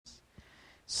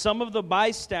Some of the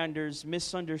bystanders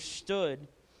misunderstood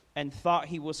and thought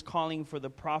he was calling for the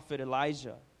prophet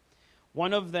Elijah.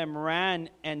 One of them ran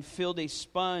and filled a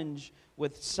sponge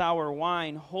with sour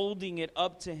wine, holding it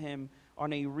up to him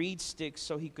on a reed stick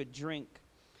so he could drink.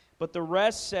 But the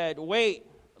rest said, "Wait,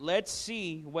 let's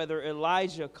see whether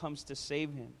Elijah comes to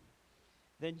save him."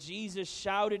 Then Jesus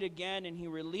shouted again, and he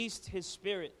released his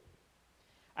spirit.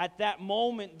 At that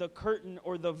moment, the curtain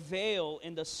or the veil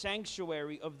in the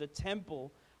sanctuary of the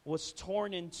temple was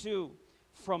torn in two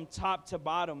from top to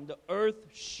bottom. The earth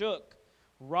shook,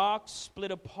 rocks split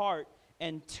apart,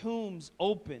 and tombs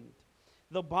opened.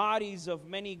 The bodies of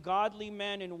many godly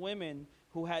men and women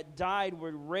who had died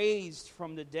were raised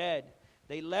from the dead.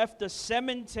 They left the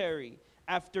cemetery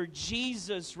after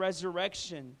Jesus'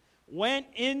 resurrection, went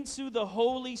into the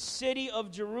holy city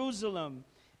of Jerusalem,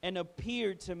 and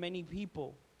appeared to many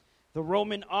people. The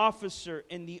Roman officer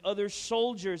and the other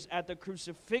soldiers at the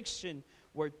crucifixion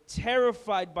were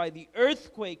terrified by the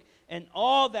earthquake and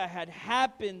all that had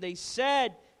happened. They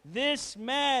said, "This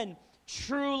man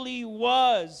truly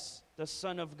was the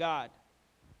Son of God."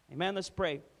 Amen. Let's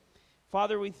pray.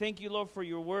 Father, we thank you, Lord, for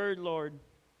your word, Lord.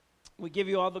 We give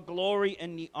you all the glory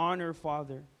and the honor,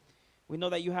 Father. We know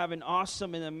that you have an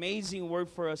awesome and amazing word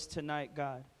for us tonight,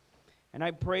 God. And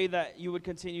I pray that you would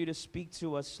continue to speak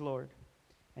to us, Lord,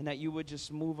 and that you would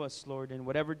just move us, Lord, in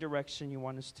whatever direction you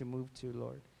want us to move to,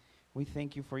 Lord. We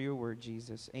thank you for your word,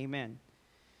 Jesus. Amen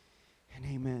and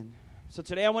amen. So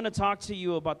today I want to talk to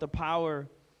you about the power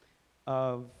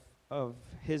of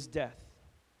his death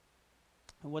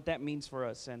and what that means for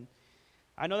us. And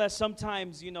I know that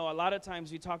sometimes, a lot of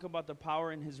times we talk about the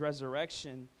power in his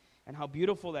resurrection and how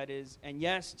beautiful that is. And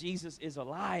yes, Jesus is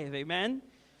alive, amen?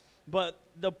 But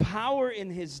the power in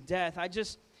his death, I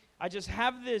just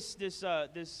have this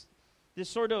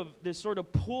sort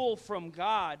of pull from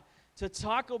God to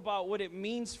talk about what it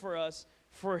means for us,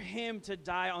 for him to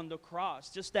die on the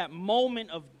cross. Just that moment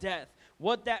of death,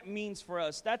 what that means for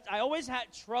us. That I always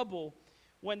had trouble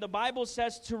when the Bible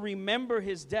says to remember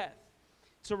his death,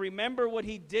 to remember what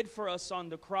he did for us on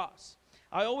the cross.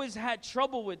 I always had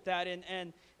trouble with that,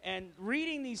 and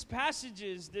reading these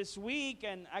passages this week,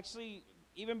 and actually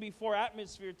even before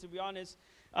Atmosphere, to be honest,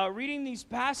 reading these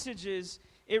passages,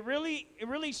 it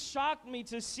really shocked me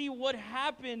to see what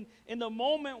happened in the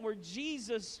moment where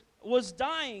Jesus was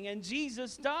dying and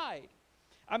Jesus died.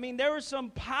 I mean, there were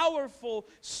some powerful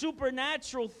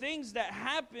supernatural things that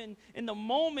happened in the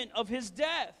moment of his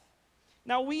death.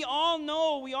 Now, we all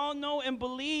know and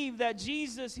believe that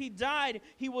Jesus, he died,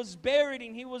 he was buried,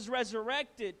 and he was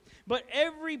resurrected. But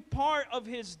every part of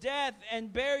his death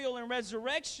and burial and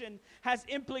resurrection has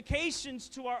implications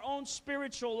to our own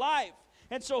spiritual life.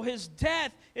 And so his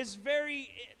death is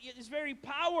very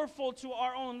powerful to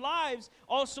our own lives,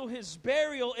 also his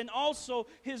burial and also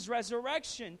his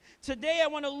resurrection. Today I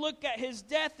want to look at his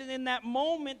death, and in that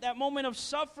moment of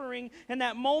suffering, and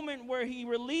that moment where he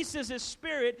releases his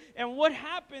spirit, and what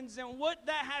happens and what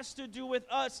that has to do with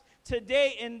us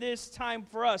today in this time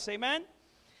for us. Amen?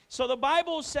 So the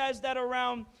Bible says that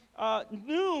around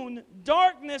noon,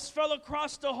 darkness fell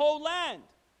across the whole land.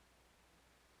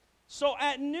 So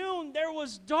at noon, there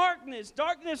was darkness.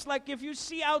 Darkness, like if you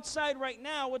see outside right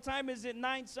now, what time is it?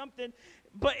 9 something.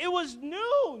 But it was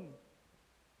noon.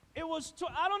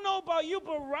 I don't know about you,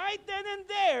 but right then and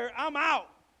there, I'm out.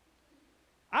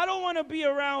 I don't want to be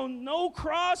around no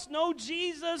cross, no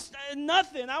Jesus,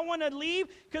 nothing. I want to leave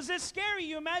because it's scary.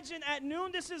 You imagine at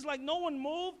noon, this is like no one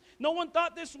moved. No one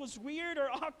thought this was weird or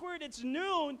awkward. It's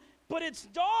noon, but it's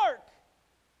dark.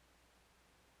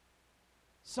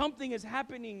 Something is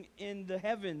happening in the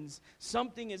heavens.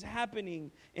 Something is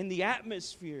happening in the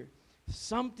atmosphere.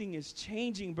 Something is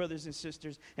changing, brothers and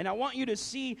sisters. And I want you to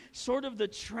see sort of the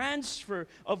transfer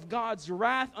of God's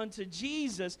wrath unto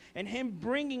Jesus and him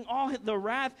bringing all the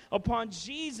wrath upon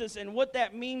Jesus and what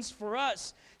that means for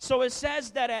us. So it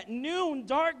says that at noon,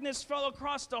 darkness fell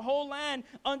across the whole land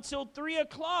until 3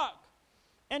 o'clock.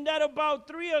 And at about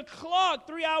 3 o'clock,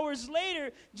 3 hours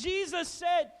later, Jesus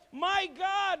said, my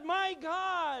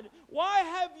God, why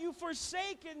have you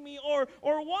forsaken me? Or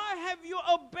why have you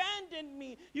abandoned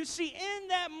me? You see, in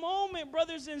that moment,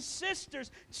 brothers and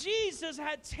sisters, Jesus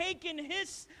had taken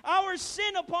our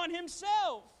sin upon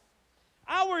himself.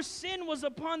 Our sin was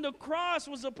upon the cross,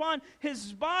 was upon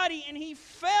his body, and he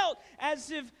felt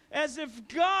as if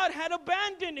God had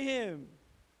abandoned him.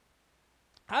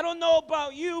 I don't know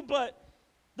about you, but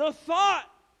the thought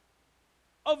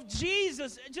of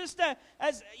Jesus, just that,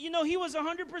 as you know, he was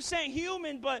 100%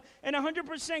 human and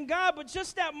 100% God, but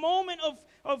just that moment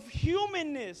of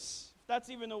humanness, if that's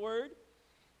even a word,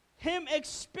 him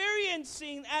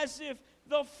experiencing as if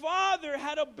the Father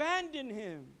had abandoned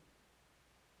him.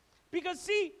 Because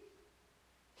see,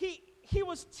 he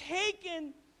was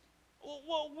taking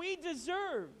what we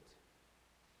deserved.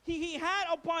 He had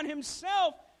upon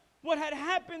himself what had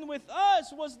happened with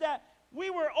us was that we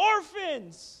were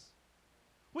orphans.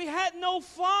 We had no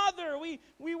father. We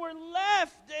were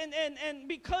left and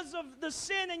because of the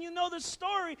sin, and you know the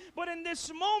story. But in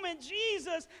this moment,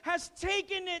 Jesus has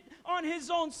taken it on his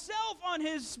own self, on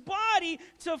his body,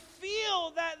 to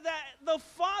feel that the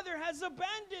Father has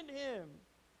abandoned him.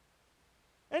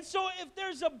 And so if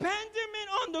there's abandonment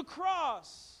on the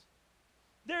cross,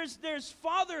 there's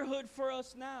fatherhood for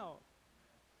us now.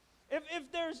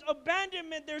 If there's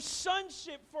abandonment, there's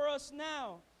sonship for us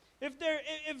now.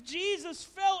 If Jesus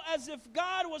felt as if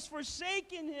God was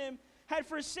had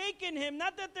forsaken him,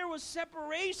 not that there was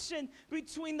separation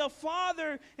between the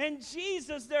Father and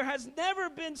Jesus, there has never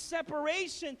been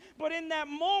separation, but in that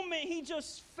moment he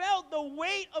just felt the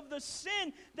weight of the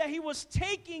sin that he was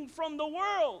taking from the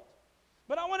world.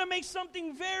 But I want to make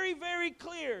something very, very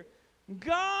clear.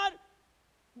 God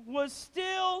was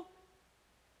still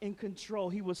in control.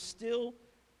 He was still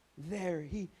there.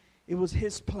 It was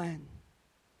his plan.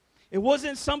 It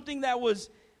wasn't something that was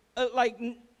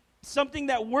something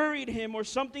that worried him or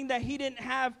something that he didn't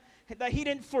have, that he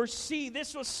didn't foresee.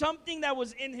 This was something that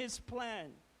was in his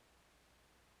plan.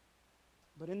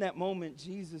 But in that moment,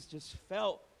 Jesus just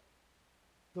felt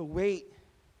the weight.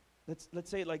 Let's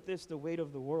say it like this, the weight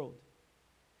of the world.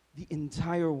 The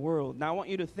entire world. Now I want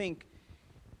you to think,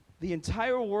 the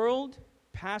entire world,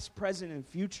 past, present, and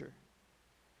future.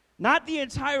 Not the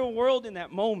entire world in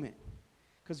that moment.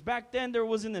 Because back then there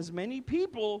wasn't as many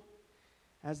people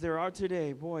as there are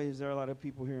today. Boy, is there a lot of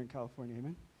people here in California,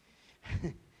 amen?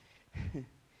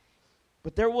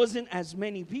 But there wasn't as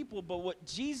many people. But what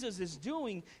Jesus is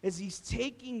doing is he's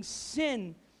taking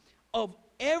sin of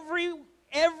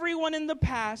everyone in the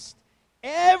past,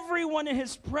 everyone in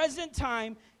his present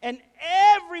time, and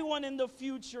everyone in the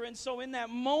future. And so in that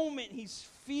moment, he's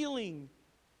feeling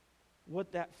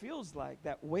what that feels like,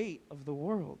 that weight of the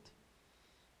world.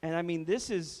 And I mean,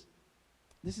 this is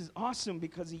awesome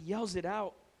because he yells it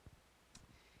out.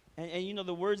 And you know,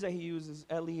 the words that he uses,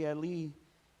 Eli, Eli,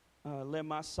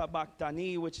 lema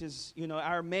sabachthani, which is, you know,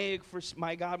 Aramaic for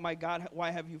my God,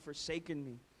 why have you forsaken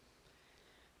me?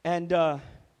 And,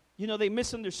 you know, they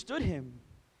misunderstood him.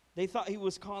 They thought he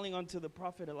was calling unto the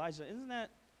prophet Elijah.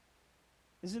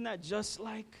 Isn't that just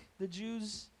like the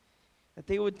Jews? That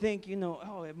they would think, you know,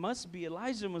 oh,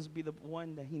 Elijah must be the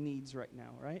one that he needs right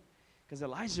now, right? Because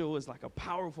Elijah was like a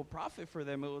powerful prophet for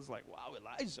them. It was like, wow,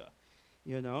 Elijah,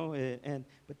 you know.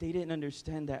 But they didn't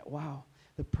understand that, wow,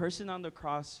 the person on the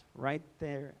cross right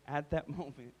there at that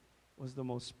moment was the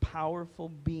most powerful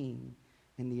being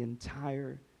in the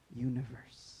entire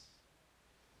universe.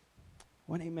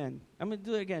 One amen. I'm going to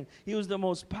do it again. He was the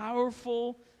most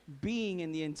powerful being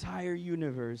in the entire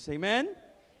universe. Amen?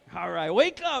 All right,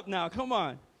 wake up now. Come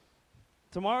on.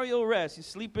 Tomorrow you'll rest. You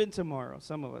sleep in tomorrow.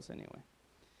 Some of us anyway.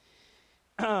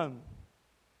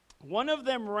 One of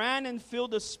them ran and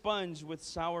filled a sponge with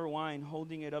sour wine,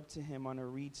 holding it up to him on a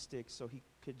reed stick so he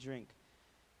could drink.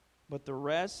 But the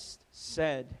rest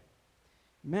said,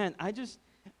 man,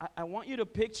 I want you to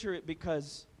picture it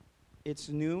because it's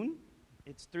noon,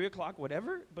 it's 3 o'clock,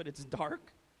 whatever, but it's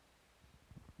dark.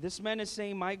 This man is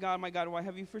saying, my God, why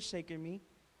have you forsaken me?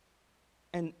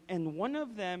 And one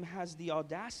of them has the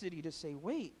audacity to say,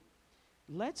 wait,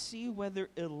 let's see whether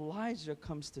Elijah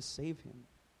comes to save him.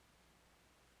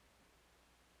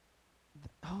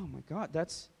 Oh my God,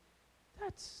 that's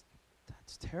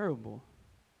terrible.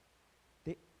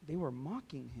 They were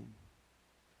mocking him.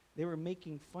 They were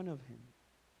making fun of him.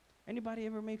 Anybody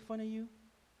ever made fun of you?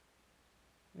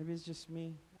 Maybe it's just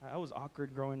me. I was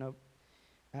awkward growing up.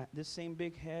 This same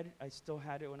big head, I still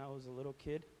had it when I was a little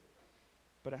kid.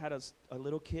 But I had a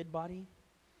little kid body.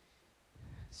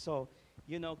 So,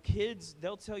 you know, kids,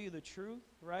 they'll tell you the truth,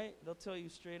 right? They'll tell you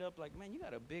straight up, like, man, you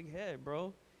got a big head,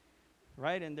 bro.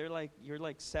 Right? And they're like, you're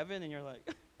like 7, and you're like,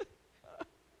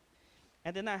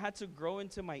 and then I had to grow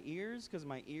into my ears, because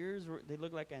my ears, they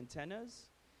look like antennas,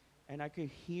 and I could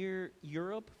hear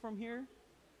Europe from here.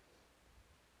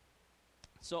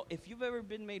 So if you've ever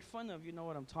been made fun of, you know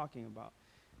what I'm talking about.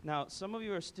 Now, some of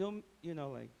you are still, you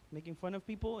know, like making fun of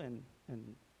people, and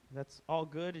that's all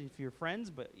good if you're friends,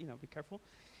 but, you know, be careful.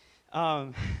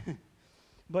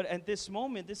 But at this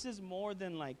moment, this is more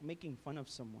than like making fun of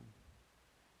someone.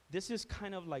 This is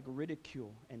kind of like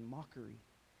ridicule and mockery.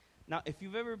 Now, if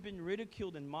you've ever been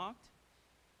ridiculed and mocked,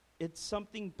 it's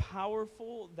something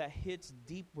powerful that hits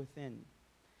deep within.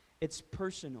 It's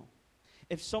personal.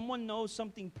 If someone knows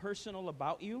something personal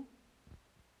about you,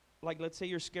 like, let's say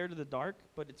you're scared of the dark,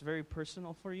 but it's very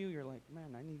personal for you. You're like,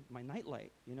 man, I need my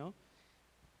nightlight, you know?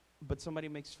 But somebody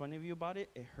makes fun of you about it,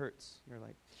 it hurts. You're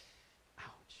like,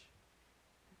 ouch.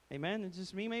 Amen? It's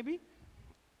just me, maybe?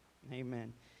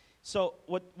 Amen. So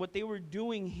what they were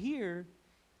doing here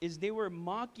is they were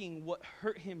mocking what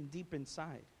hurt him deep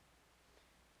inside.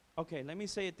 Okay, let me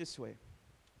say it this way.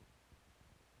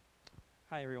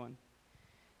 Hi, everyone.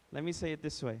 Let me say it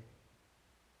this way.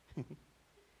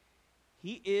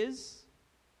 He is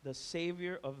the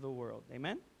Savior of the world.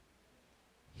 Amen?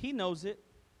 He knows it.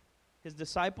 His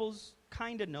disciples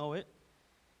kind of know it.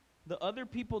 The other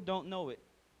people don't know it.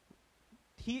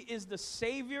 He is the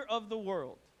Savior of the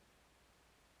world.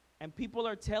 And people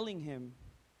are telling him,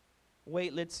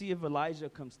 wait, let's see if Elijah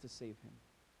comes to save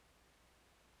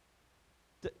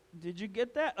him. Did you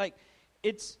get that? Like,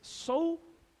 it's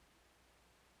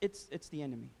the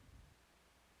enemy.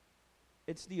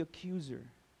 It's the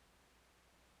accuser.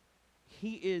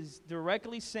 He is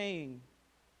directly saying,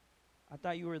 I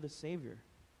thought you were the Savior.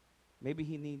 Maybe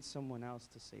he needs someone else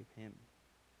to save him.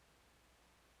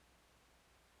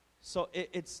 So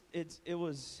it's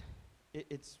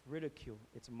ridicule.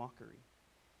 It's mockery.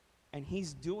 And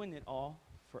he's doing it all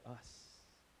for us.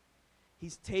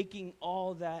 He's taking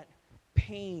all that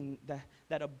pain,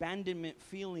 that abandonment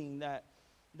feeling, that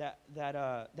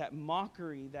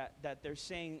mockery that they're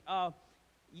saying.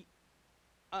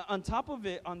 On top of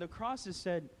it, on the cross it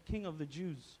said, King of the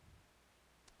Jews,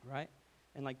 right?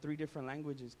 In like 3 different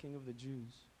languages, King of the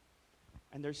Jews.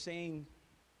 And they're saying,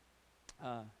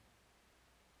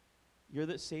 you're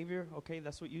the Savior? Okay,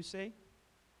 that's what you say?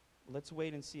 Let's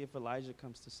wait and see if Elijah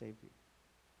comes to save you.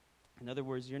 In other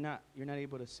words, you're not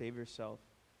able to save yourself.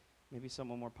 Maybe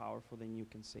someone more powerful than you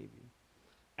can save you.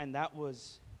 And that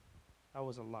was a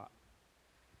lot.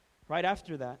 Right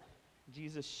after that,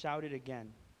 Jesus shouted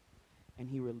again, and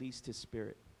he released his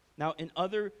spirit. Now, in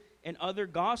other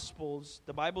Gospels,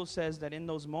 the Bible says that in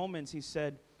those moments, he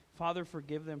said, Father,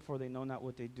 forgive them, for they know not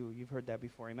what they do. You've heard that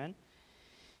before, amen?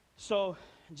 So,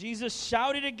 Jesus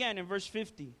shouted again in verse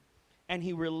 50, and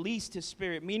he released his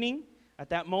spirit. Meaning, at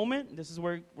that moment, this is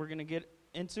where we're going to get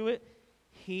into it,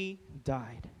 he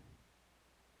died.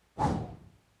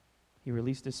 He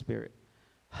released his spirit.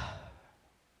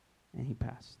 And he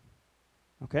passed.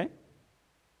 Okay?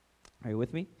 Are you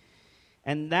with me?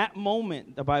 And that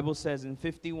moment, the Bible says in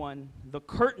 51, the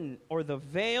curtain or the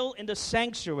veil in the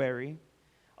sanctuary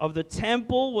of the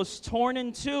temple was torn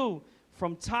in two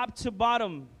from top to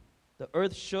bottom. The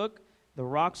earth shook, the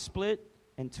rocks split,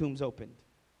 and tombs opened.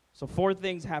 So 4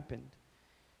 things happened.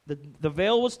 The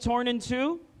veil was torn in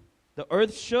two, the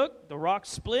earth shook, the rocks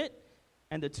split,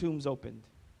 and the tombs opened.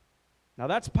 Now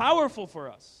that's powerful for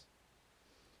us.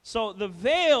 So the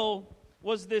veil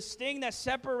was this thing that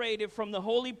separated from the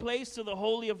holy place to the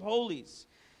Holy of Holies.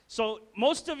 So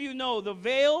most of you know the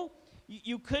veil,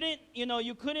 you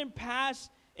couldn't pass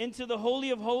into the Holy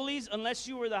of Holies unless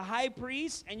you were the high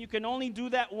priest, and you can only do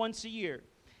that once a year.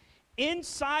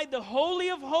 Inside the Holy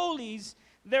of Holies,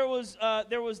 there was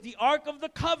the Ark of the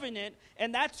Covenant,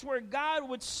 and that's where God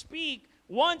would speak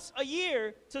once a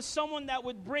year to someone that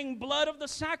would bring blood of the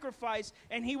sacrifice,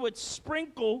 and he would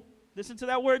sprinkle, listen to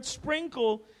that word,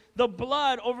 sprinkle the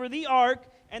blood over the ark,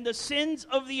 and the sins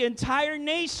of the entire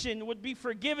nation would be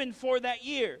forgiven for that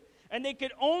year. And they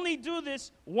could only do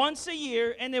this once a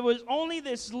year, and there was only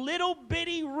this little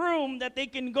bitty room that they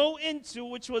can go into,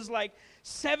 which was like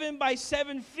 7 by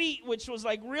 7 feet, which was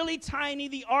like really tiny.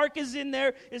 The ark is in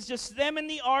there. It's just them and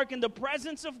the ark in the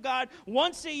presence of God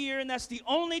once a year, and that's the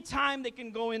only time they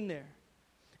can go in there.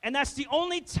 And that's the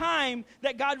only time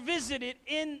that God visited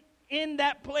in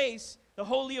that place, the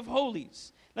Holy of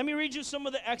Holies. Let me read you some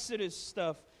of the Exodus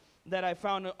stuff that I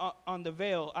found on the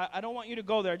veil. I don't want you to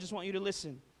go there. I just want you to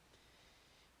listen.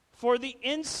 For the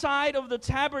inside of the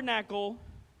tabernacle,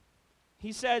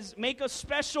 he says, make a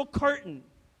special curtain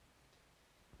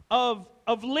of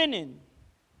linen,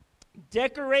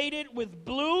 decorated with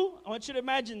blue, I want you to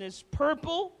imagine this,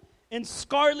 purple and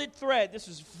scarlet thread. This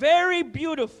is very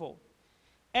beautiful.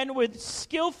 And with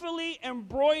skillfully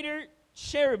embroidered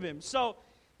cherubim. So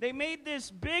they made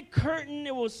this big curtain.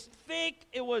 It was thick.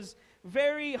 It was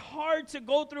very hard to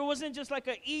go through. It wasn't just like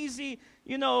an easy,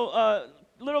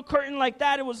 little curtain like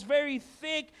that. It was very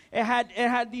thick. It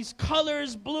had these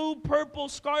colors, blue, purple,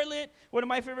 scarlet. One of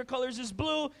my favorite colors is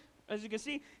blue, as you can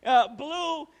see.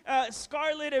 Blue,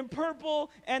 scarlet, and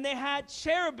purple. And they had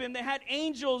cherubim. They had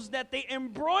angels that they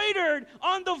embroidered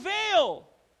on the veil.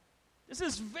 This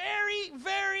is very,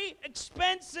 very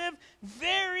expensive,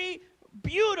 very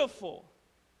beautiful.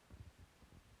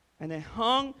 And they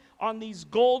hung on these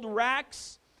gold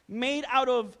racks made out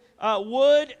of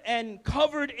wood and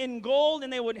covered in gold,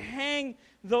 and they would hang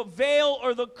the veil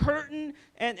or the curtain,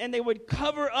 and they would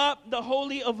cover up the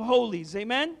Holy of Holies.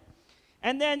 Amen?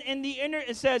 And then in the inner,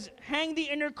 it says, hang the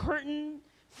inner curtain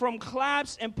from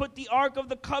clasps and put the Ark of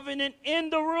the Covenant in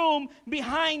the room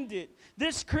behind it.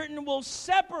 This curtain will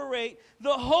separate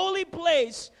the holy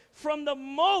place from the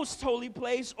most holy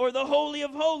place, or the Holy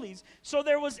of Holies. So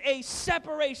there was a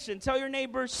separation. Tell your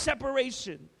neighbor,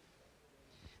 separation.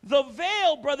 The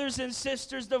veil, brothers and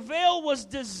sisters, the veil was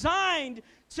designed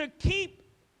to keep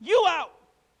you out.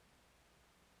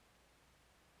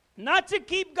 Not to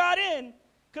keep God in,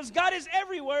 because God is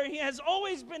everywhere. He has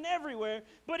always been everywhere.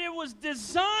 But it was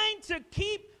designed to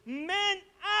keep men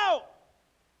out.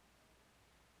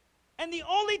 And the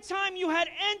only time you had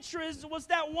entrance was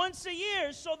that once a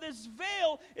year. So this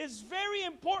veil is very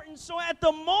important. So at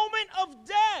the moment of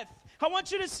death, I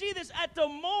want you to see this. At the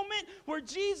moment where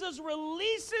Jesus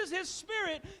releases his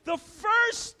spirit, the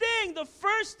first thing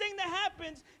that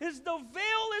happens is the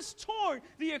veil is torn.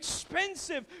 The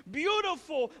expensive,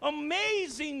 beautiful,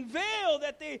 amazing veil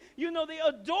that they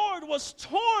adored was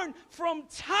torn from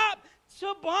top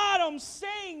to bottom,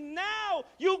 saying, now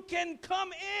you can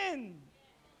come in.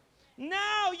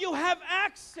 Now you have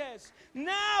access.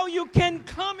 Now you can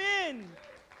come in.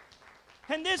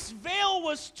 And this veil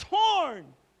was torn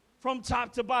from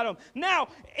top to bottom. Now,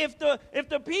 if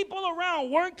the people around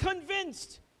weren't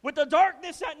convinced with the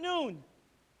darkness at noon,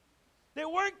 they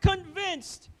weren't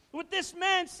convinced with this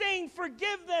man saying,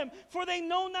 forgive them, for they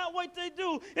know not what they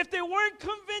do. If they weren't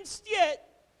convinced yet,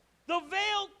 the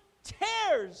veil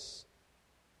tears.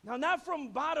 Now, not from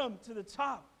bottom to the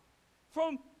top,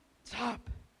 from top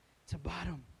to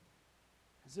bottom.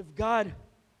 As if God,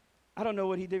 I don't know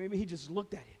what he did. Maybe he just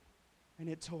looked at it and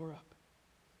it tore up.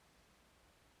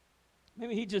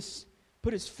 Maybe he just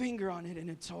put his finger on it and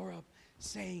it tore up,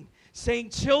 saying,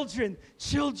 children,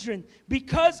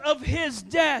 because of his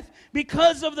death,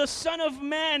 because of the Son of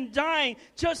Man dying,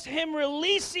 just him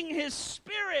releasing his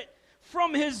spirit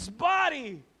from his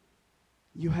body,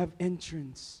 you have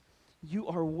entrance. You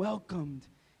are welcomed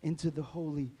into the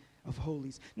Holy of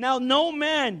Holies. Now, no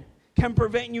man can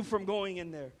prevent you from going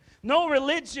in there. No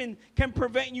religion can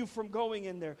prevent you from going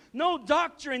in there. No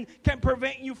doctrine can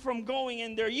prevent you from going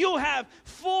in there. You have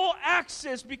full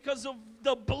access because of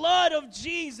the blood of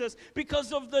Jesus,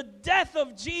 because of the death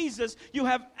of Jesus. You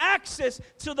have access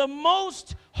to the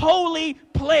most holy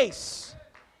place.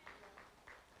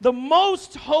 The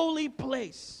most holy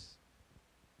place.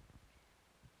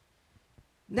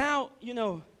 Now,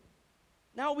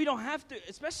 now we don't have to,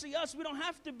 especially us, we don't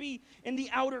have to be in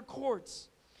the outer courts,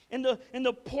 in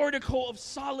the portico of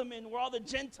Solomon where all the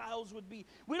Gentiles would be.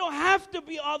 We don't have to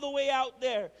be all the way out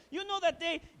there. You know that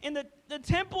in the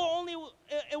temple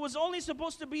it was only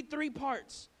supposed to be 3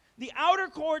 parts. The outer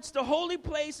courts, the holy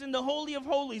place, and the Holy of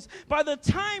Holies. By the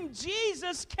time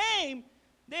Jesus came,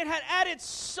 they had added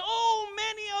so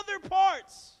many other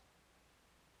parts.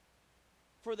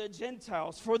 For the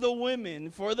Gentiles, for the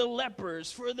women, for the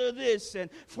lepers, for the this and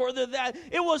for the that.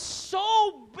 It was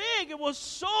so big, it was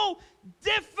so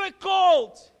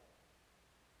difficult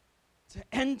to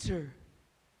enter.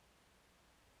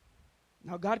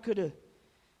 Now God could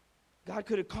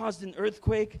have caused an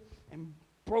earthquake and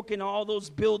broken all those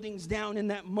buildings down in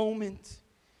that moment,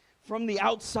 from the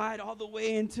outside all the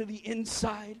way into the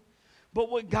inside. But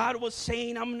what God was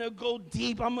saying, I'm going to go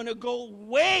deep. I'm going to go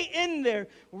way in there,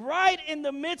 right in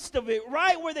the midst of it,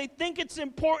 right where they think it's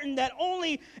important, that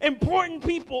only important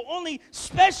people, only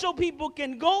special people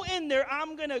can go in there.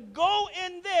 I'm going to go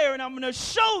in there and I'm going to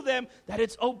show them that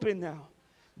it's open now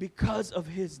because of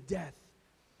his death.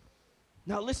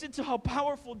 Now listen to how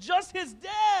powerful just his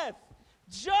death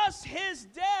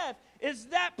is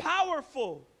that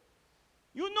powerful.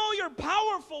 You know you're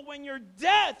powerful when your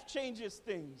death changes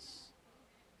things.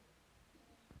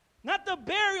 Not the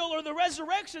burial or the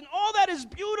resurrection. All that is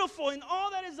beautiful and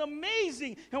all that is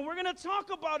amazing. And we're going to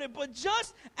talk about it. But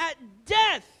just at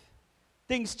death,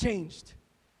 things changed.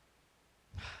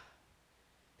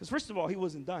 Because first of all, he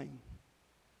wasn't dying.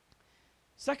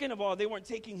 Second of all, they weren't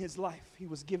taking his life. He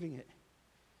was giving it.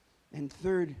 And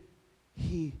third,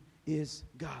 he is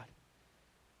God.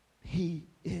 He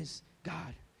is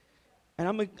God. And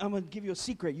I'm going to give you a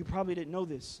secret. You probably didn't know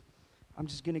this. I'm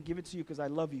just going to give it to you because I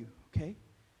love you, okay?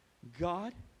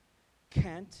 God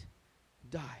can't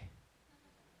die.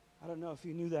 I don't know if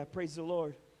you knew that. Praise the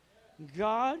Lord.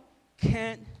 God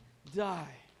can't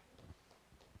die.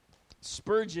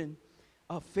 Spurgeon,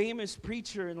 a famous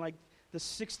preacher in like the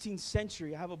 16th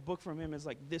century. I have a book from him. It's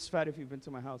like this fat if you've been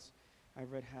to my house.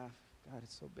 I've read half. God,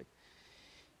 it's so big.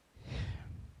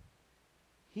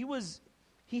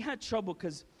 He had trouble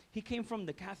because He came from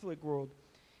the Catholic world.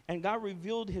 And God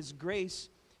revealed his grace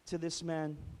to this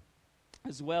man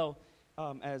as well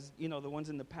as, the ones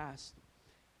in the past.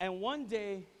 And one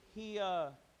day, he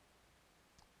was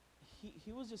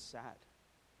just sad.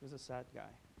 He was a sad guy.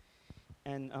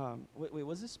 And wait,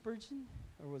 was this Spurgeon?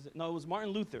 Or was it? No, it was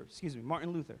Martin Luther. Excuse me,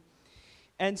 Martin Luther.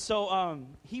 And so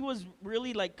he was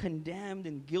really like condemned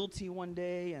and guilty one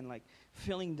day and like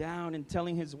feeling down and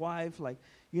telling his wife like,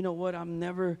 you know what, I'm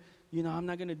not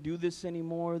going to do this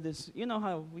anymore. This, you know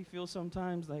how we feel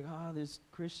sometimes like, this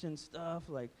Christian stuff,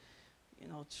 like,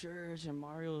 church and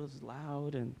Mario is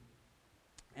loud.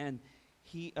 And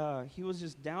he was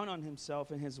just down on himself,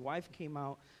 and his wife came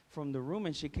out from the room,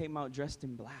 and she came out dressed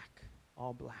in black,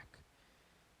 all black.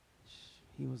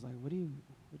 He was like, what are you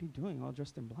doing all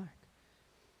dressed in black?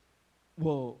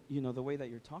 Well, the way that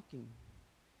you're talking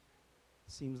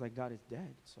seems like God is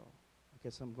dead, so I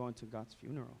guess I'm going to God's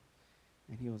funeral.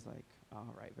 And he was like,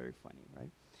 all right, very funny,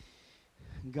 right?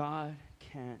 God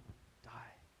can't die.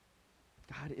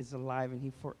 God is alive, and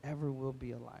he forever will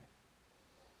be alive.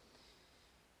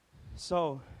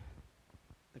 So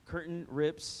the curtain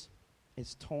rips,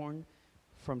 is torn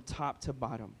from top to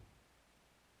bottom.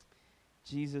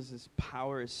 Jesus'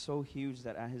 power is so huge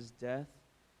that at his death,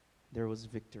 there was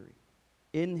victory.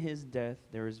 In his death,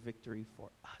 there is victory for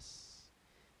us.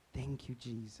 Thank you,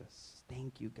 Jesus.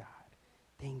 Thank you, God.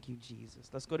 Thank you, Jesus.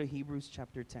 Let's go to Hebrews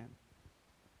chapter 10.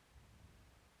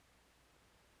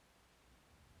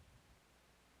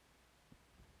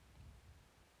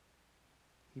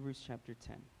 Hebrews chapter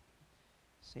 10.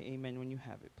 Say amen when you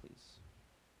have it, please.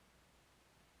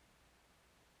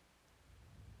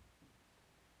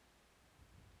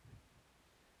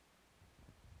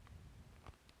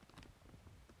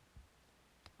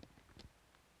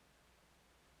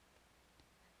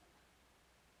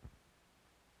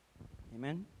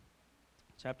 Amen.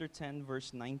 Chapter 10,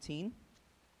 verse 19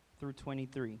 through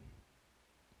 23.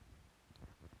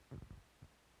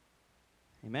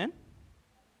 Amen.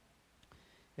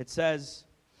 It says,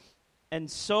 and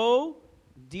so,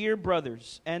 dear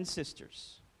brothers and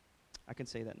sisters, I can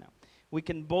say that now. We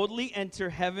can boldly enter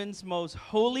heaven's most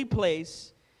holy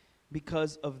place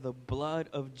because of the blood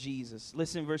of Jesus.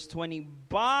 Listen, verse 20.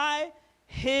 By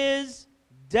his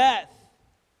death,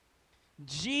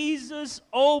 Jesus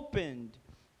opened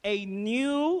a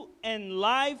new and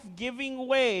life-giving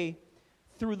way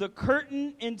through the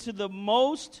curtain into the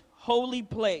most holy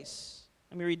place.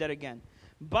 Let me read that again.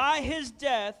 By his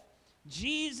death,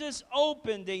 Jesus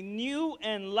opened a new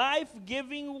and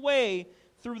life-giving way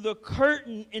through the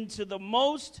curtain into the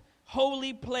most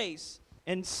holy place.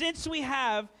 And since we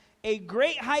have a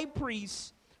great high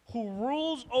priest who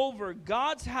rules over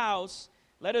God's house,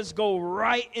 let us go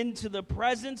right into the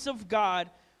presence of God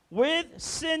with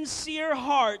sincere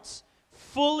hearts,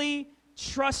 fully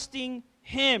trusting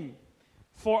him.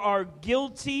 For our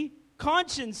guilty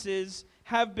consciences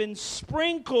have been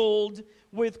sprinkled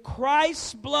with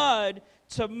Christ's blood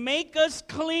to make us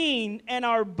clean, and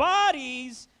our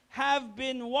bodies have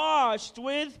been washed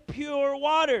with pure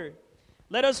water.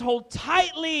 Let us hold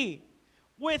tightly,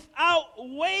 without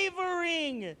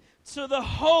wavering, to the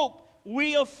hope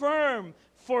we affirm,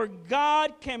 for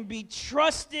God can be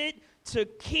trusted to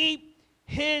keep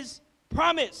his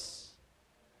promise.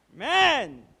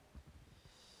 Man.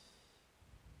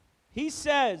 He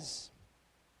says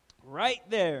right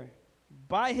there,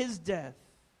 by his death,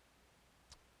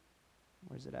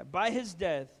 where's it at? By his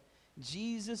death,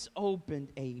 Jesus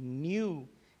opened a new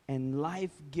and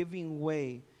life-giving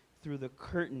way through the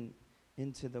curtain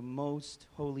into the most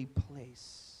holy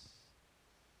place.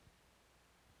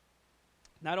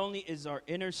 Not only is our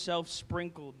inner self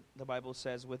sprinkled, the Bible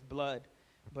says, with blood,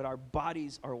 but our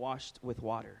bodies are washed with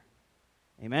water.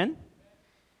 Amen?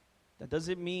 That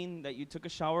doesn't mean that you took a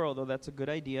shower, although that's a good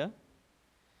idea.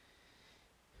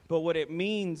 But what it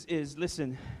means is,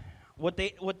 listen, what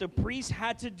the priests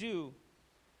had to do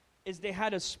is they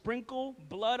had to sprinkle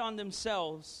blood on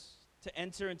themselves to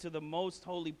enter into the most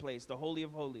holy place, the Holy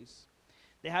of Holies.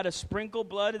 They had to sprinkle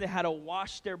blood, and they had to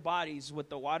wash their bodies with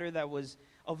the water that was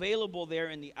available there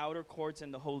in the outer courts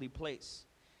and the holy place.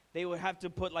 They would have to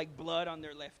put like blood on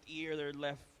their left ear, their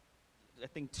left, I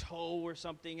think, toe or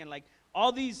something, and like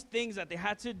all these things that they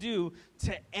had to do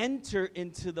to enter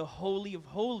into the Holy of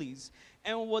Holies.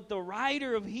 And what the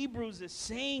writer of Hebrews is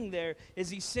saying there is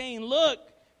he's saying, look,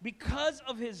 because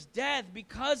of his death,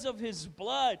 because of his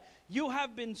blood, you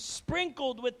have been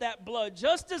sprinkled with that blood.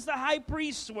 Just as the high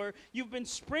priests were, you've been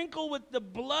sprinkled with the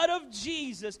blood of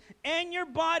Jesus, and your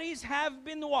bodies have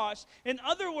been washed. In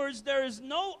other words, there is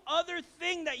no other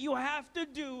thing that you have to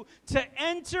do to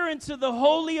enter into the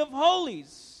Holy of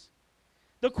Holies.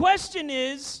 The question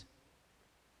is,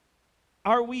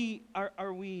 are we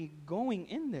going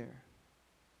in there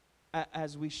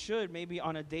as we should, maybe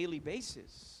on a daily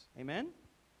basis? Amen?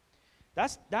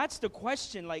 That's the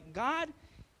question. Like, God,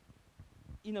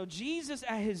 Jesus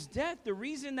at his death, the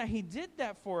reason that he did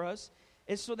that for us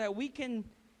is so that we can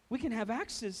have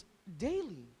access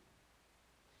daily.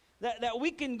 That we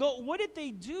can go. What did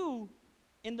they do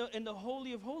in the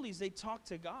Holy of Holies? They talked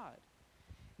to God.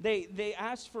 They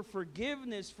asked for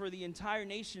forgiveness for the entire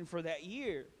nation for that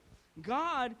year.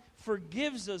 God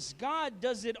forgives us. God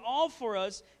does it all for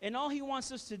us, and all he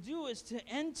wants us to do is to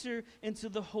enter into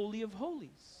the Holy of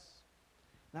Holies.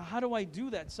 Now, how do I do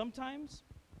that? Sometimes,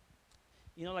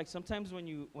 sometimes when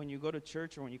you go to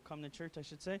church, or when you come to church, I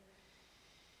should say,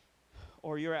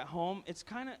 or you're at home, it's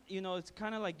kind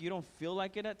of like you don't feel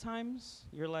like it at times.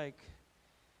 You're like,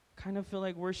 kind of feel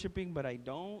like worshiping, but I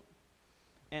don't.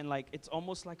 And like it's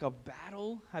almost like a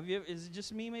battle. Is it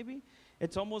just me maybe?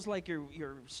 It's almost like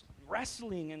you're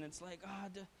wrestling, and it's like,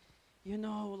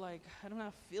 like I'm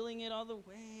not feeling it all the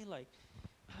way. Like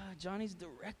Johnny's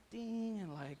directing,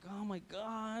 and like, oh my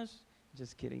gosh.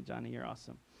 Just kidding, Johnny, you're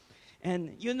awesome.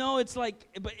 And it's like,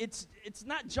 but it's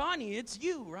not Johnny, it's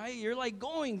you, right? You're like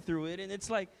going through it, and it's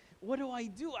like, what do I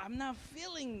do? I'm not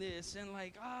feeling this, and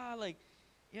like,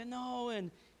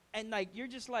 and like you're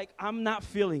just like, I'm not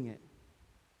feeling it.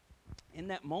 In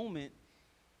that moment,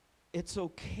 it's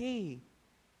okay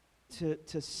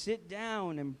to sit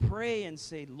down and pray and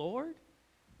say, Lord,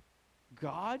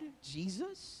 God,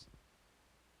 Jesus,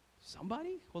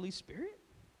 somebody, Holy Spirit,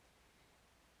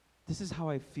 this is how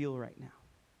I feel right now.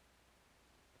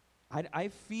 I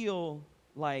feel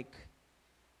like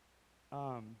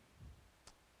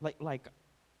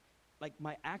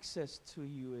my access to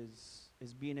you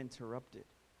is being interrupted,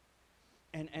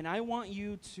 and I want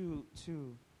you to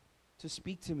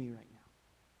speak to me right now,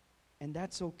 and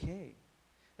that's okay.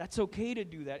 That's okay to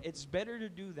do that. It's better to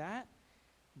do that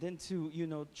than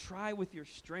to try with your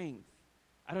strength.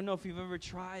 I don't know if you've ever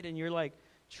tried and you're like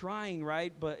trying,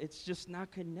 right, but it's just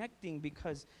not connecting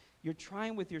because you're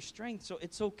trying with your strength. So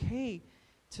it's okay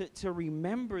to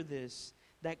remember this,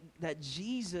 that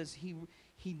Jesus,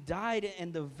 he died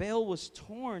and the veil was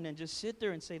torn, and just sit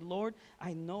there and say, Lord,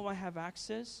 I know I have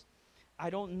access. I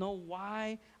don't know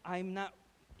why I'm not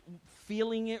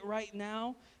feeling it right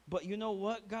now, but you know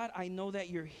what, God, I know that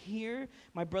you're here.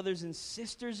 My brothers and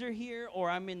sisters are here, or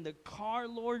I'm in the car,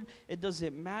 Lord. It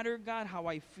doesn't matter, God, how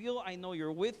I feel. I know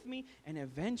you're with me, and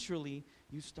eventually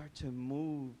you start to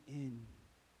move in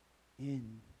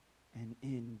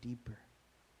deeper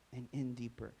and in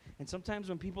deeper. And sometimes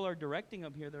when people are directing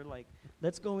up here, they're like,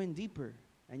 let's go in deeper,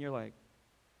 and you're like,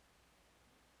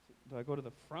 do I go to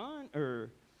the front?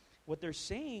 Or what they're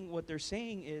saying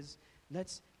is,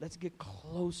 let's get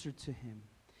closer to him.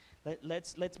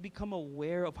 Let's become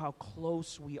aware of how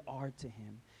close we are to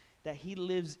him, that he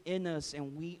lives in us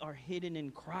and we are hidden in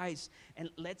Christ.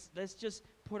 And let's just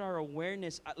put our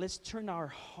awareness, let's turn our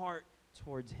heart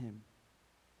towards him.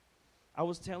 I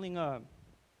was telling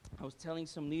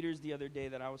some leaders the other day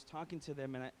that I was talking to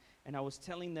them, and I was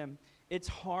telling them it's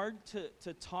hard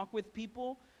to talk with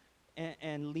people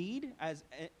and lead as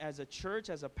a church,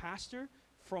 as a pastor,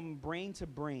 from brain to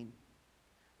brain.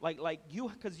 Like you,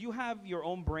 because you have your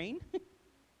own brain,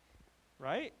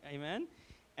 right? Amen?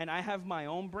 And I have my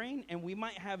own brain, and we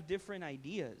might have different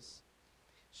ideas.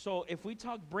 So if we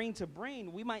talk brain to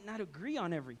brain, we might not agree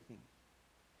on everything.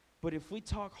 But if we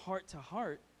talk heart to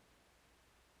heart,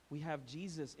 we have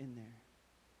Jesus in there.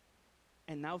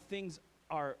 And now things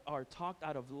are talked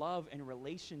out of love and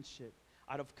relationship,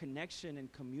 out of connection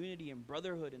and community and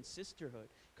brotherhood and sisterhood,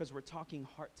 because we're talking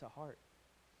heart to heart.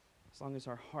 As long as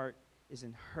our heart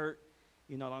isn't hurt,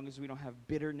 as long as we don't have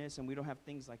bitterness and we don't have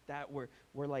things like that, we're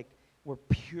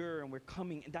pure and we're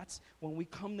coming. And that's when we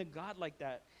come to God like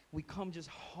that, we come just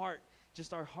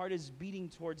our heart is beating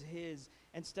towards his.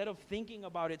 Instead of thinking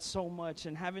about it so much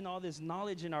and having all this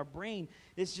knowledge in our brain,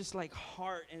 it's just like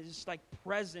heart, and it's just like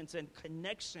presence and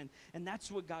connection. And that's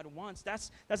what God wants.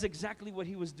 That's exactly what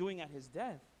he was doing at his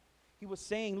death. He was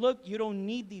saying, look, you don't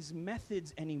need these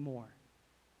methods anymore.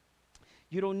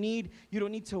 You don't need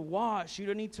to wash. You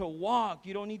don't need to walk.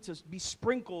 You don't need to be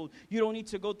sprinkled. You don't need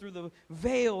to go through the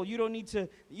veil. You don't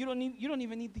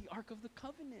even need the Ark of the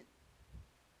Covenant.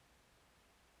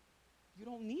 You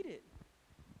don't need it.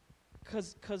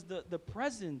 Because the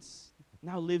presence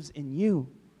now lives in you.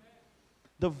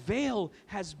 The veil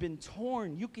has been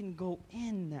torn. You can go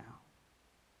in now.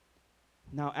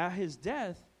 Now, at his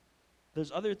death,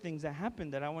 there's other things that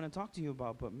happened that I want to talk to you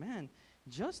about. But man,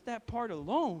 just that part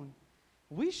alone,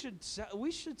 we should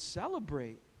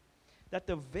celebrate. that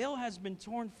the veil has been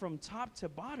torn from top to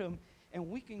bottom, and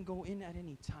we can go in at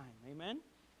any time. Amen?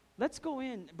 Let's go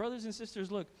in. Brothers and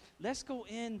sisters, look. Let's go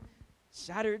in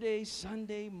Saturday,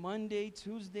 Sunday, Monday,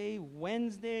 Tuesday,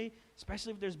 Wednesday,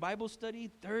 especially if there's Bible study,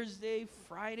 Thursday,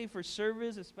 Friday for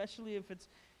service, especially if it's,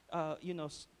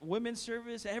 women's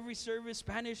service, every service,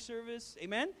 Spanish service.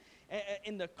 Amen?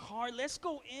 In the car, let's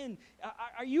go in.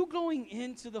 Are you going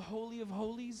into the Holy of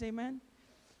Holies? Amen?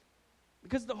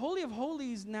 Because the Holy of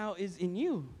Holies now is in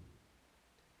you.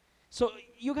 So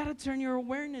you got to turn your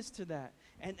awareness to that.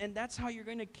 And that's how you're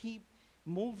going to keep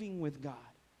moving with God.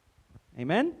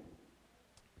 Amen?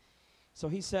 So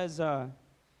he says,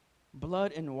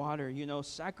 blood and water,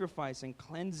 sacrifice and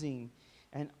cleansing.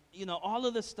 And, all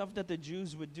of the stuff that the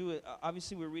Jews would do.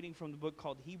 Obviously, we're reading from the book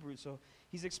called Hebrews. So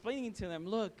he's explaining to them,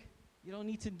 look, you don't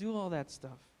need to do all that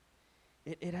stuff.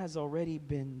 It has already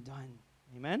been done.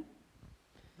 Amen?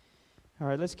 All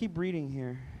right, let's keep reading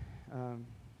here.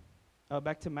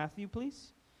 Back to Matthew,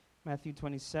 please. Matthew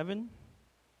 27.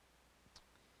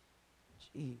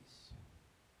 Jeez.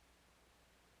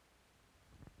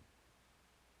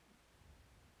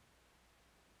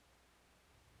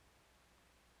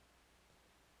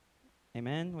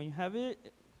 Amen. When you have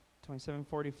it,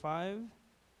 27:45.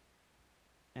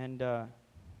 And God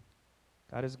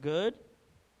is good.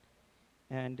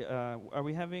 And are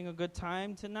we having a good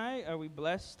time tonight? Are we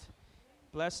blessed?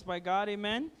 Blessed by God,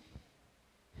 amen?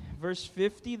 Verse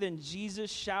 50, then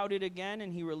Jesus shouted again,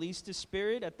 and he released his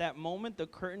spirit. At that moment, the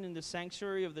curtain in the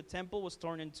sanctuary of the temple was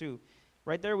torn in two.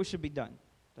 Right there, we should be done.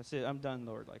 That's it. I'm done,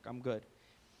 Lord. I'm good.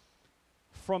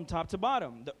 From top to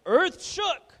bottom, the earth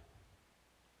shook.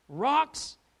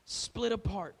 Rocks split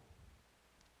apart.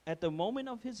 At the moment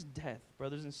of his death,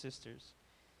 brothers and sisters,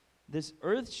 this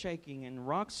earth shaking and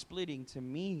rock splitting to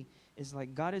me is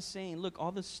like God is saying, look,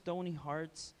 all the stony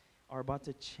hearts are about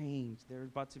to change. There's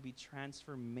about to be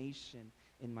transformation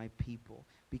in my people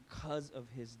because of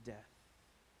his death.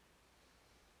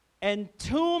 And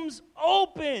tombs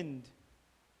opened.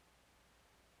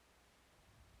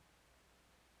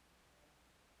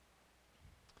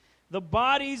 The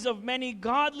bodies of many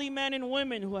godly men and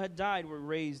women who had died were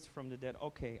raised from the dead.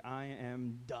 Okay, I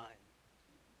am done.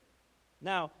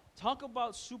 Now, talk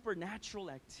about supernatural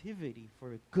activity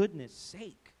for goodness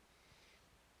sake.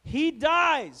 He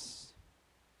dies.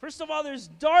 First of all, there's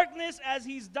darkness as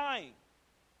he's dying.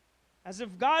 As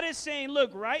if God is saying,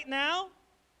 look, right now,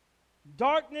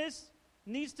 darkness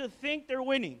needs to think they're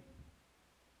winning.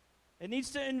 It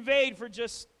needs to invade for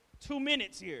just 2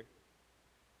 minutes here.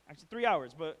 Actually, 3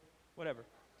 hours, but whatever.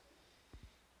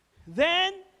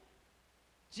 Then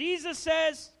Jesus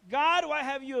says, God, why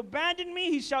have you abandoned me?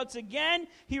 He shouts again.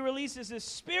 He releases his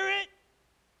spirit.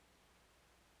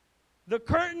 The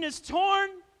curtain is torn.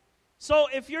 So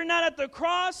if you're not at the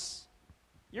cross,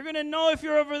 you're going to know if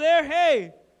you're over there,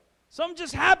 hey, something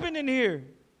just happened in here.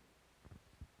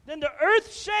 Then the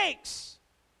earth shakes.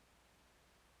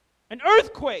 An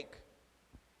earthquake.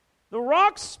 The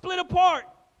rocks split apart.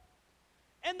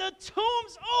 And the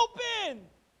tombs open.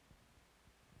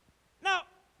 Now,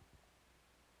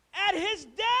 at his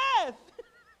death,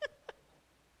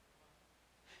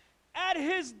 at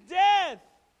his death,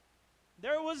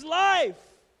 there was life.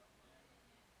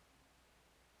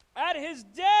 At his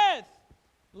death,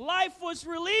 life was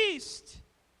released.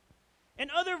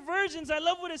 In other versions, I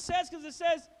love what it says because it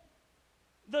says,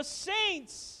 the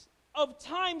saints of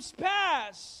times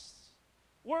past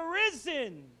were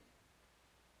risen.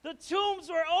 The tombs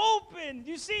were opened.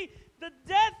 You see, the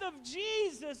death of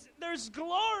Jesus, there's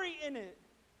glory in it.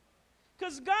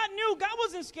 Because God knew, God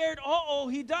wasn't scared,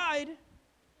 he died.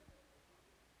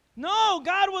 No,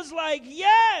 God was like,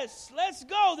 yes, let's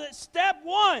go. Step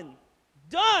 1,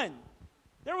 done.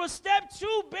 There was step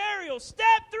 2, burial. Step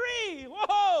 3,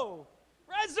 whoa,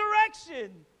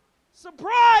 resurrection.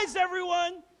 Surprise,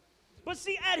 everyone. But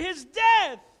see, at his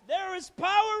death, there is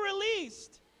power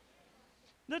released.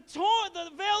 The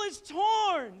veil is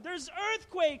torn. There's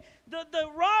earthquake. The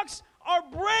rocks are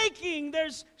breaking.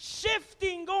 There's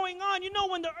shifting going on. You know,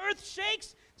 when the earth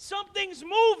shakes, something's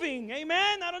moving.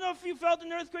 Amen? I don't know if you felt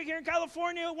an earthquake here in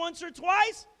California once or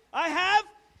twice. I have.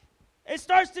 It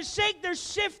starts to shake.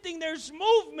 There's shifting. There's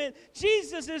movement.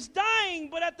 Jesus is dying,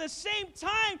 but at the same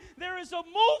time, there is a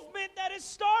movement that is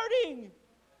starting.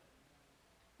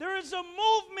 There is a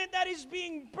movement that is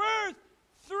being birthed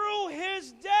through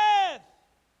his death.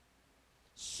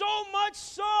 So much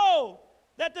so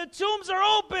that the tombs are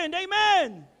opened.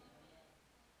 Amen.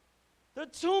 The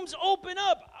tombs open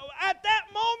up. At that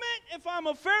moment, if I'm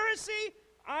a Pharisee,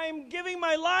 I'm giving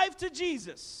my life to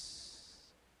Jesus.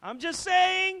 I'm just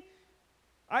saying,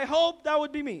 I hope that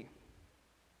would be me.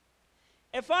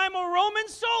 If I'm a Roman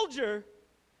soldier,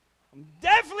 I'm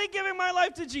definitely giving my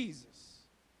life to Jesus.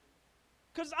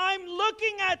 Because I'm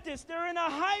looking at this. They're in a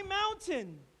high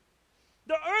mountain.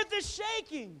 The earth is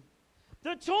shaking.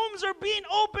 The tombs are being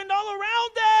opened all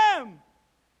around them.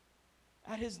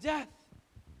 At his death,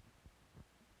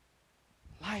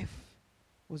 life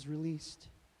was released.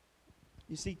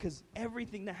 You see, because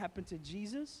everything that happened to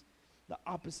Jesus, the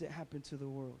opposite happened to the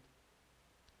world.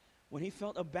 When he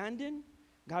felt abandoned,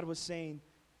 God was saying,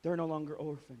 they're no longer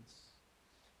orphans.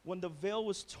 When the veil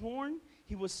was torn,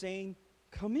 he was saying,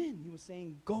 come in. He was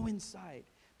saying, go inside.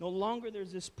 No longer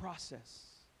there's this process.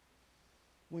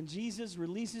 When Jesus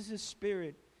releases his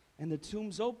spirit and the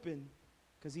tombs open,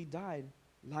 because he died,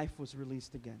 life was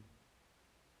released again.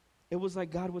 It was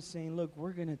like God was saying, look,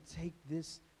 we're going to take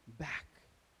this back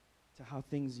to how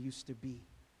things used to be.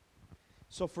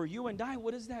 So for you and I,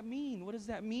 what does that mean? What does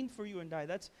that mean for you and I?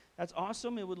 That's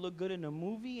awesome. It would look good in a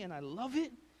movie, and I love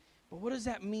it. But what does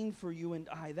that mean for you and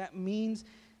I? That means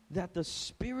that the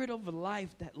spirit of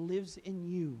life that lives in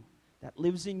you,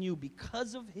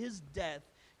 because of his death,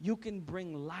 you can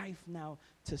bring life now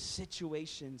to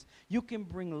situations. You can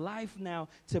bring life now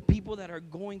to people that are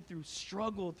going through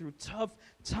struggle, through tough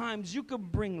times. You can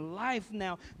bring life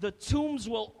now. The tombs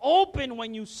will open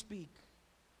when you speak.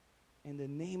 In the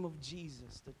name of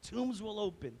Jesus, the tombs will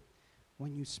open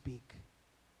when you speak.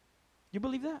 You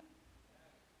believe that?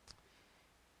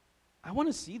 I want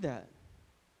to see that.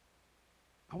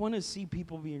 I want to see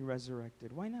people being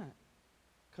resurrected. Why not?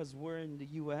 Because we're in the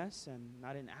U.S. and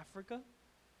not in Africa.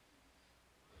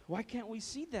 Why can't we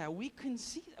see that? We can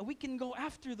see that. We can go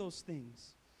after those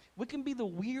things. We can be the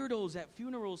weirdos at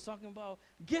funerals talking about,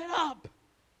 get up.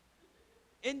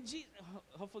 And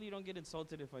hopefully you don't get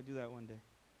insulted if I do that one day.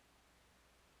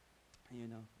 You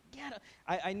know, get up.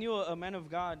 I knew a man of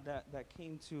God that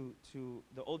came to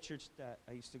the old church that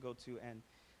I used to go to, and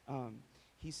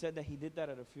he said that he did that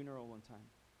at a funeral one time,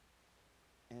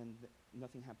 and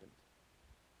nothing happened.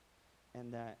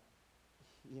 And that,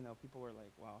 people were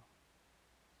like, wow.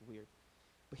 Weird.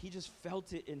 But he just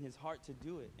felt it in his heart to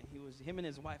do it. And him and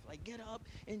his wife, like, get up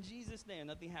in Jesus' name.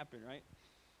 Nothing happened, right?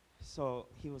 So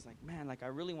he was like, man, like, I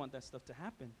really want that stuff to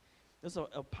happen. There's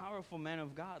a powerful man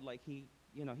of God. Like, he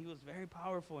was very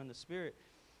powerful in the spirit.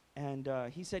 And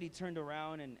he said he turned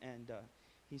around and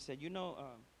he said, he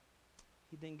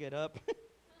didn't get up.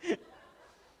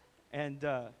 And,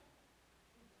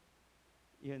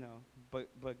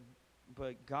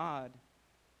 but God,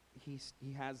 he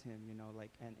has him,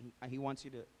 and he wants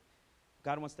you to,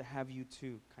 God wants to have you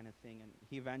too, kind of thing. And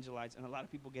he evangelized, and a lot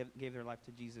of people gave their life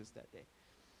to Jesus that day.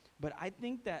 But I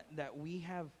think that we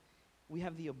have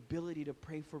the ability to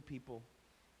pray for people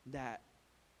that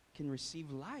can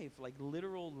receive life, like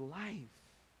literal life.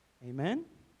 Amen?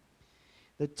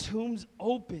 The tombs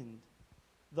opened.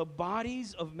 The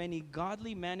bodies of many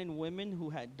godly men and women who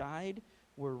had died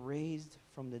were raised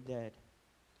from the dead.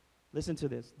 Listen to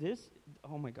this.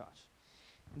 Oh my gosh.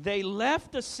 They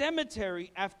left the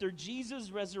cemetery after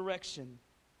Jesus' resurrection,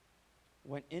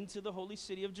 went into the holy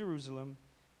city of Jerusalem,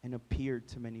 and appeared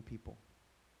to many people.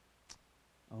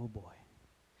 Oh boy.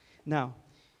 Now,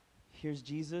 here's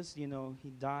Jesus. He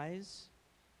dies.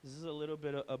 This is a little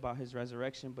bit about his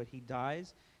resurrection, but he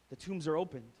dies. The tombs are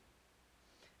opened.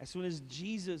 As soon as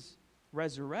Jesus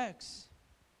resurrects,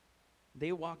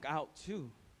 they walk out too.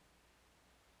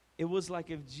 It was like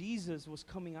if Jesus was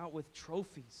coming out with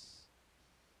trophies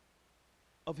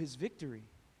of his victory.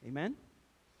 Amen?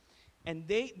 And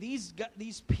these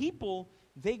people,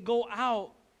 they go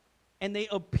out and they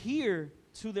appear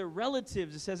to their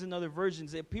relatives. It says in other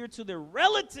versions, they appear to their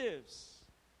relatives.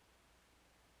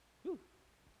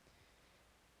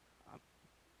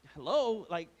 Hello?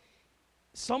 Like,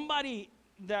 somebody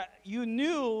that you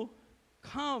knew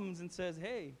comes and says,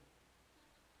 hey,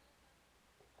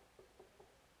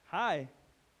 hi.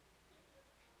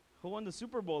 Who won the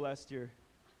Super Bowl last year?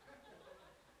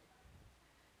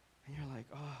 And you're like,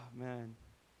 oh, man,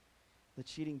 the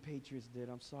cheating Patriots did.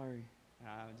 I'm sorry.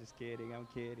 I'm just kidding. I'm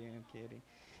kidding.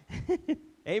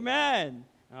 Amen.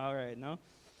 All right, no?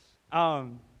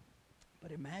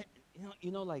 But imagine,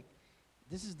 like,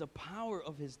 this is the power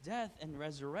of his death and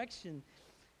resurrection.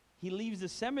 He leaves the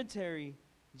cemetery.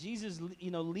 Jesus,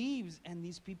 leaves, and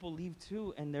these people leave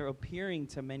too, and they're appearing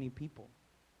to many people.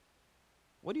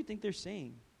 What do you think they're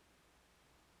saying?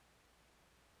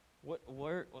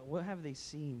 What have they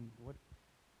seen?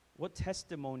 What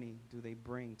testimony do they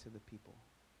bring to the people?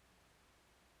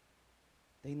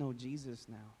 They know Jesus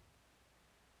now.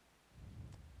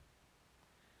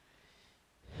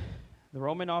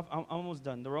 I'm almost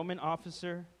done. The Roman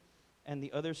officer and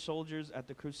the other soldiers at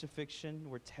the crucifixion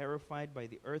were terrified by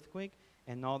the earthquake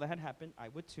and all that had happened, I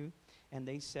would too. And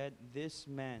they said, this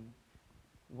man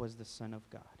was the Son of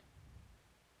God.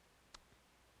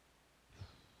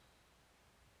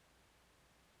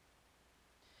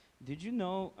 Did you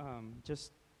know,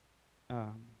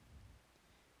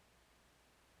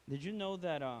 did you know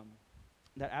that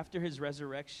after his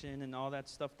resurrection and all that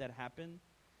stuff that happened,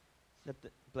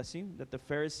 bless you, that the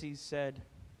Pharisees said,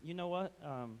 you know what,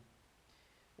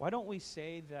 why don't we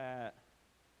say that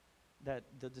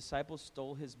the disciples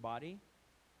stole his body,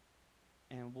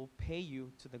 and we'll pay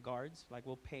you, to the guards, like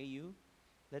we'll pay you.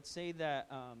 Let's say that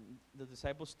the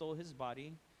disciples stole his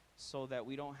body so that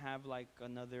we don't have like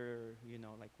another,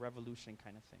 like revolution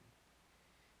kind of thing.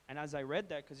 And as I read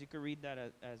that, because you could read that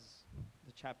as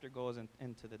the chapter goes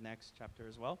into the next chapter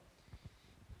as well.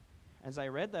 As I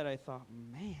read that, I thought,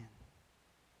 man,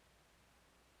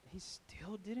 they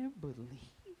still didn't believe.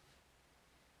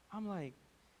 I'm like,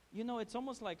 it's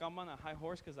almost like I'm on a high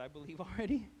horse because I believe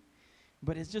already.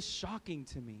 But it's just shocking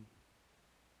to me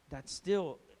that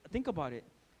still, think about it.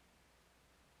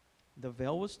 The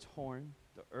veil was torn,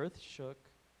 the earth shook,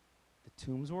 the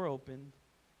tombs were opened,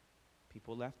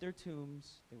 people left their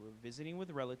tombs, they were visiting with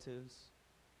relatives,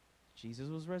 Jesus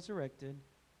was resurrected,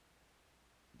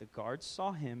 the guards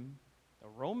saw him, the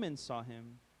Romans saw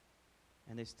him,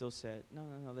 and they still said, no,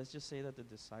 let's just say that the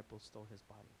disciples stole his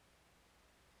body.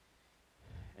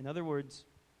 In other words,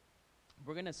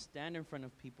 we're going to stand in front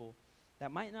of people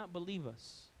that might not believe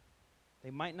us.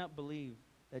 They might not believe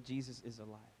that Jesus is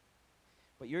alive.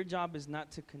 But your job is not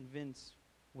to convince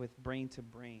with brain to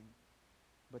brain,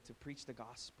 but to preach the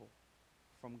gospel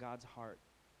from God's heart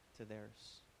to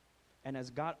theirs. And as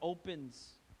God opens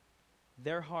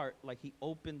their heart like he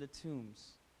opened the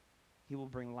tombs, he will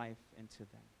bring life into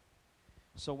them.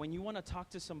 So when you want to talk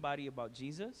to somebody about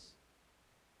Jesus,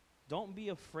 don't be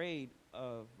afraid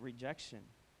of rejection.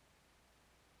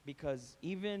 Because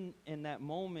even in that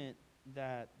moment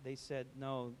that they said,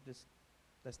 no,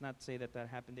 let's not say that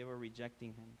happened, they were rejecting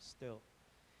him still.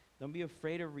 Don't be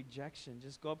afraid of rejection.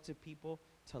 Just go up to people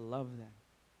to love them.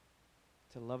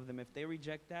 To love them. If they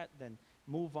reject that, then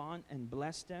move on and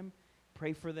bless them.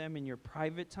 Pray for them in your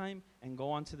private time and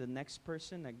go on to the next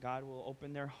person, that God will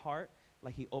open their heart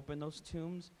like he opened those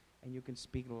tombs, and you can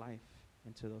speak life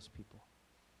into those people.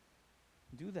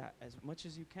 Do that as much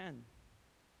as you can.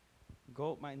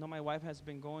 I know my wife has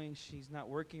been going. She's not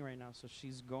working right now, so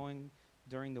she's going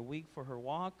during the week for her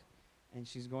walk, and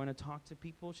she's going to talk to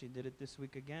people. She did it this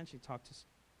week again. She talked to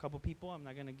a couple people. I'm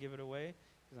not going to give it away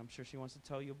because I'm sure she wants to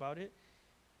tell you about it.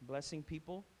 Blessing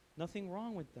people. Nothing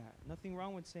wrong with that. Nothing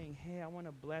wrong with saying, hey, I want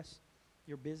to bless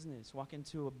your business. Walk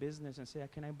into a business and say,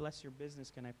 can I bless your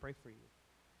business? Can I pray for you?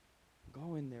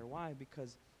 Go in there. Why?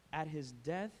 Because at his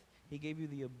death, he gave you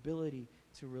the ability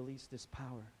to release this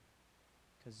power.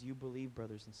 Because you believe,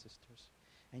 brothers and sisters.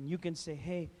 And you can say,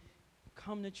 hey,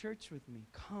 come to church with me.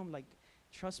 Come,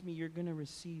 trust me, you're going to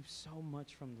receive so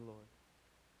much from the Lord.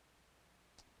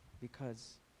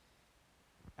 Because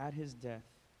at his death,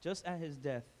 just at his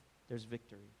death, there's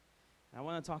victory. And I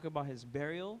want to talk about his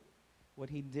burial. What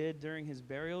he did during his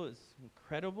burial is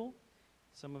incredible.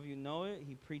 Some of you know it.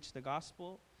 He preached the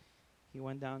gospel. He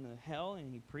went down to hell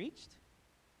and he preached.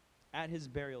 At his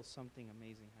burial, something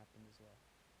amazing happened as well.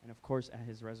 And of course, at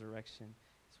his resurrection,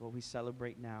 it's what we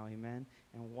celebrate now, amen?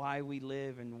 And why we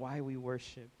live and why we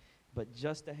worship. But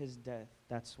just at his death,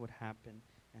 that's what happened.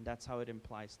 And that's how it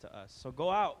implies to us. So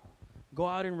go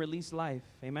out and release life,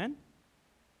 amen?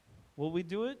 Will we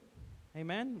do it?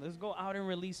 Amen? Let's go out and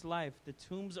release life. The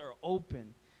tombs are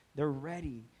open. They're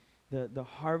ready. The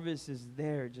harvest is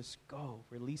there. Just go,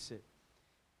 release it.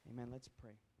 Amen. Let's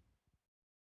pray.